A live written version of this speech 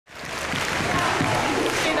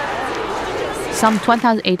Some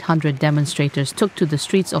 2,800 demonstrators took to the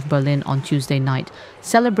streets of Berlin on Tuesday night,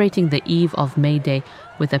 celebrating the eve of May Day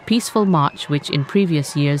with a peaceful march which in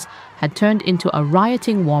previous years had turned into a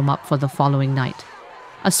rioting warm-up for the following night.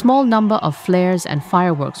 A small number of flares and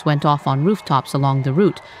fireworks went off on rooftops along the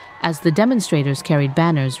route as the demonstrators carried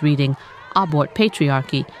banners reading "Abort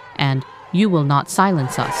Patriarchy" and "You will not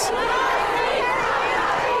silence us."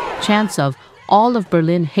 Chants of "All of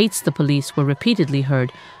Berlin hates the police" were repeatedly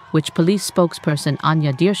heard, which police spokesperson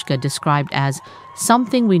Anja Dirschke described as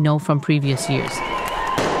something we know from previous years.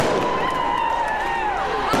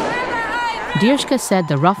 Dirschke said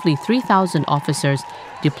the roughly 3,000 officers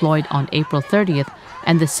deployed on April 30th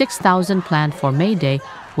and the 6,000 planned for May Day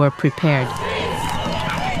were prepared.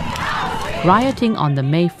 Rioting on the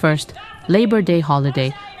May 1st Labor Day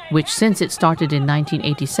holiday, which since it started in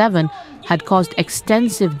 1987 had caused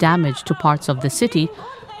extensive damage to parts of the city,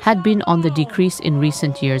 had been on the decrease in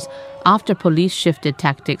recent years after police shifted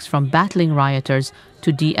tactics from battling rioters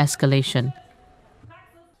to de-escalation.